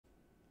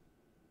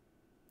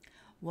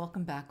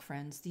Welcome back,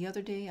 friends. The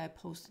other day I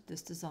posted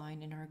this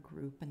design in our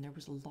group and there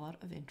was a lot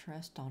of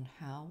interest on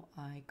how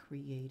I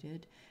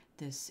created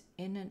this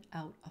in and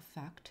out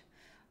effect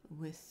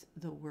with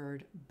the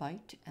word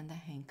bite and the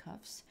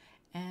handcuffs,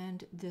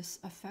 and this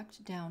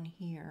effect down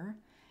here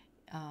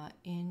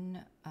in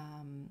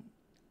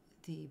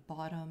the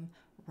bottom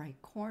right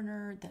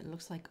corner that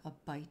looks like a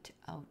bite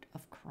out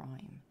of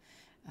crime.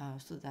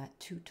 So that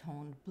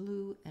two-toned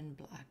blue and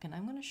black, and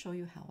I'm going to show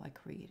you how I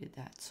created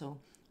that, so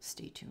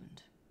stay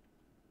tuned.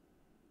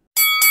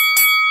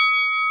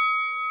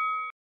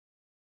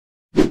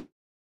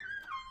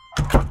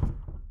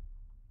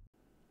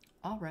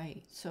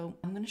 Alright, so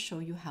I'm going to show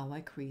you how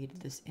I created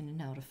this in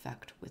and out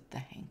effect with the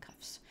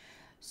handcuffs.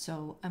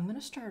 So I'm going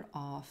to start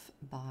off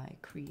by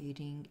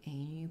creating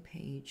a new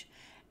page,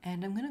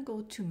 and I'm going to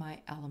go to my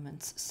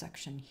elements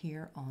section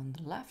here on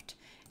the left,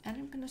 and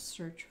I'm going to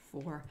search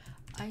for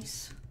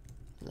ice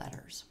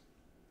letters.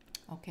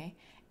 Okay,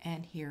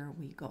 and here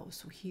we go.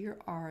 So here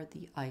are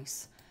the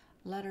ice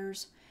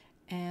letters,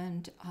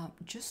 and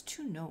just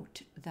to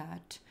note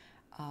that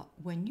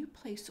when you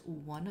place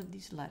one of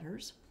these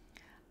letters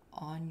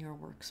on your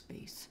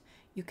workspace,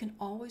 you can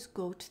always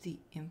go to the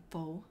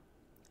info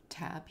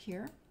tab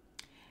here,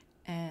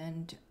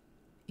 and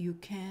you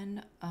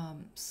can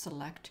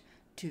select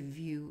to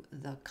view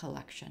the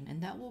collection,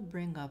 and that will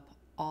bring up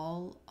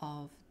all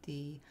of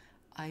the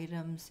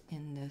items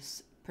in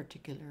this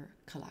particular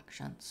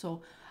collection.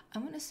 So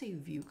I'm going to say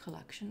view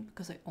collection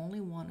because I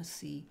only want to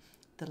see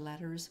the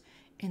letters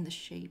in the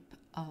shape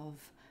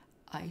of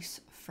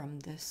ice from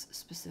this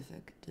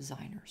specific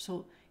designer.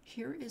 So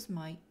here is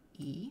my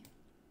E.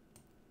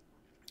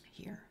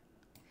 Here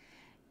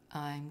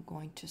I'm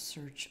going to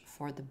search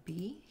for the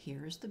B.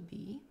 Here's the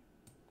B.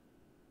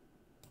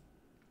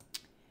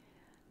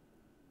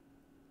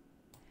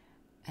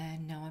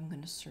 And now I'm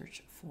going to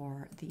search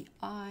for the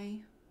I.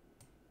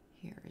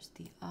 Here is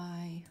the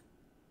I.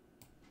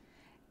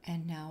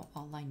 And now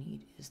all I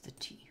need is the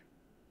T.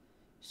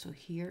 So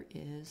here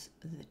is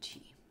the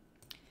T.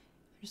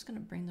 I'm just going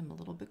to bring them a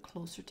little bit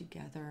closer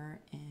together,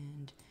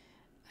 and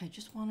I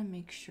just want to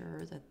make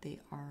sure that they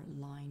are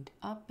lined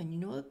up, and you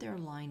know that they're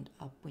lined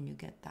up when you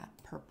get that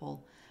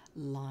purple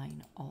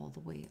line all the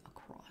way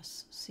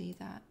across. See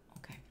that?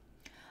 Okay.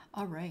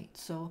 All right,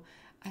 so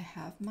I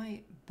have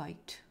my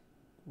bite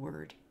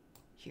word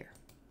here.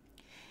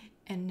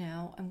 And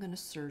now I'm going to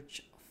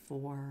search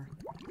for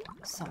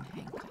some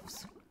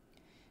handcuffs.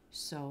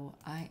 So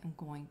I am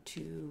going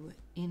to,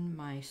 in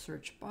my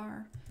search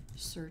bar,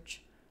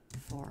 search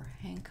for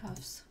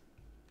handcuffs.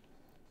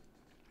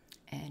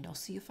 And I'll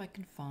see if I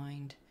can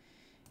find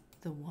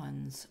the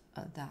ones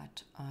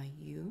that I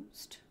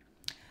used.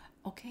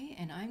 Okay,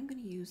 and I'm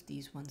going to use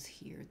these ones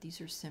here.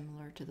 These are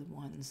similar to the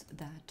ones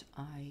that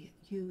I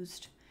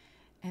used.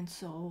 And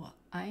so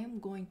I am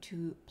going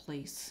to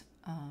place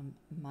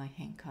my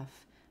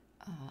handcuff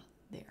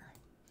there,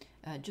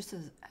 just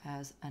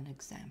as an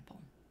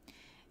example.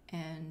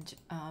 And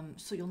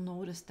so you'll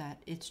notice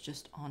that it's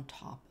just on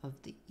top of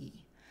the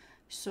E.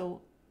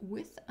 So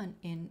with an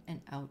in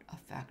and out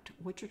effect,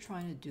 what you're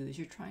trying to do is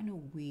you're trying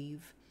to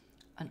weave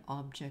an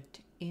object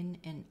in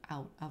and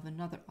out of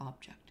another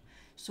object.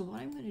 So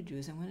what I'm going to do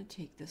is I'm going to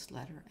take this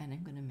letter and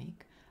I'm going to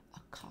make a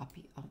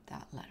copy of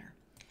that letter.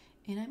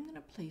 And I'm going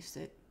to place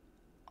it,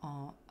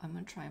 I'm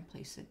going to try and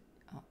place it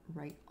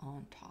right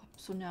on top.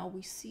 So now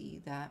we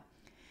see that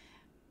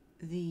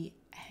the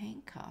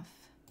handcuff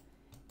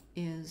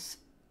is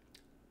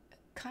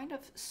kind of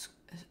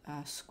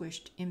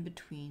squished in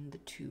between the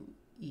two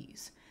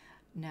E's.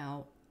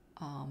 Now,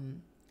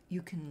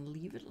 you can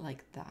leave it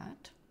like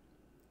that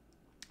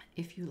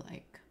if you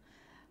like,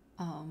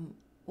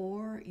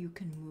 or you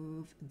can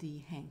move the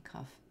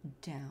handcuff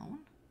down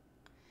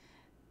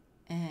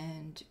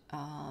and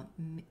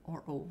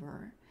or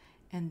over,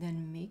 and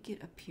then make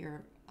it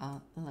appear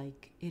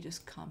like it is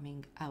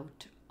coming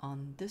out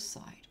on this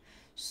side.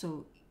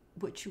 So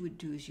what you would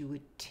do is you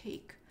would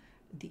take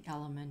the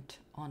element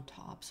on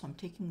top. So I'm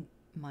taking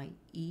my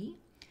E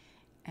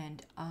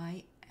and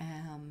I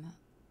am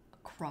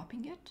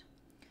cropping it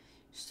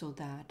so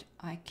that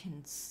I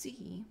can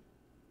see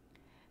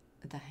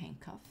the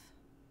handcuff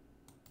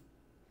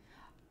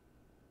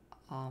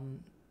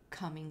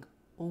coming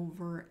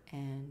over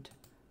and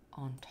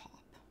on top.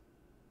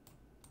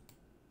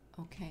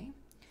 Okay,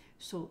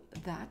 so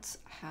that's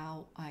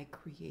how I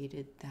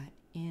created that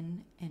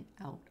in and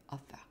out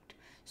effect.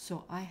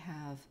 So I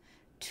have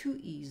two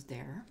E's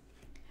there.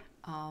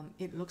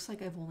 It looks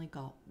like I've only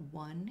got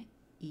one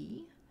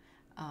E,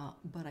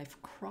 but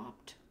I've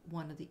cropped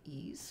one of the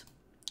E's,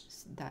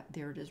 that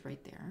there it is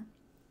right there,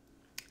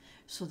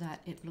 so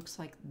that it looks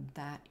like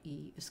that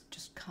E is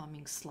just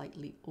coming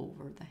slightly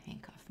over the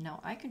handcuff.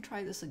 Now I can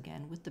try this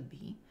again with the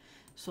B.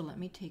 So let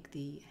me take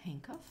the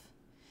handcuff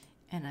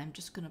and I'm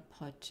just going to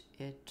put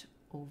it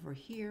over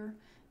here.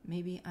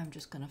 Maybe I'm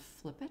just going to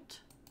flip it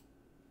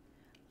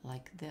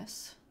like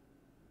this.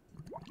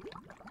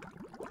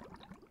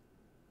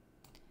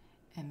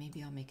 And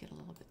maybe I'll make it a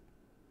little bit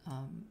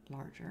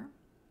larger.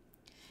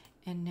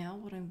 And now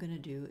what I'm going to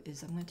do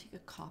is I'm going to take a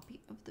copy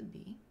of the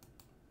bee.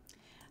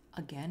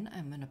 Again,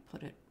 I'm going to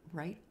put it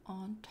right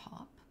on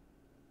top.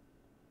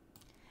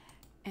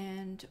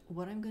 And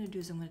what I'm going to do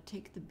is I'm going to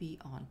take the bee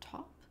on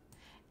top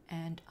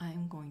and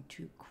I'm going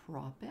to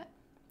crop it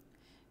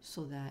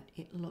so that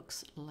it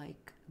looks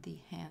like the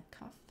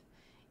handcuff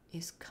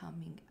is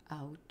coming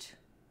out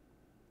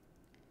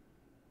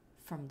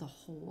from the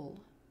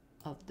hole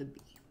of the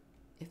bee,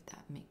 if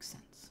that makes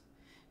sense.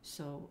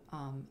 So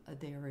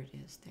there it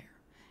is there.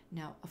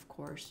 Now, of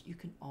course, you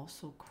can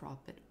also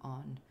crop it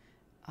on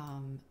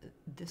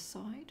this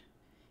side,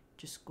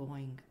 just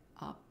going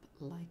up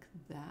like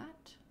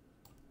that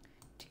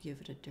to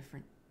give it a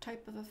different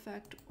type of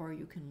effect, or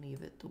you can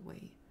leave it the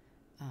way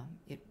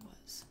it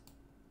was,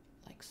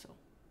 like so.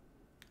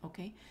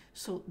 Okay,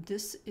 so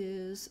this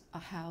is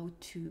how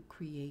to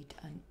create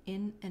an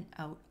in and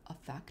out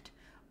effect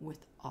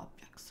with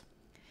objects.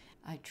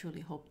 I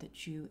truly hope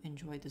that you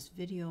enjoyed this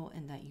video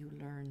and that you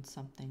learned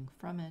something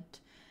from it.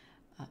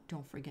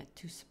 Don't forget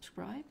to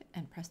subscribe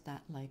and press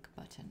that like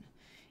button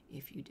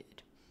if you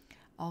did.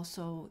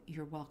 Also,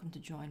 you're welcome to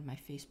join my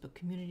Facebook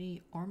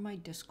community or my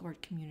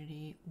Discord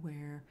community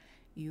where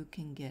you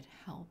can get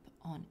help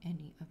on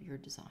any of your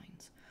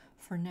designs.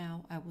 For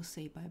now, I will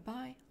say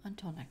bye-bye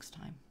until next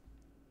time.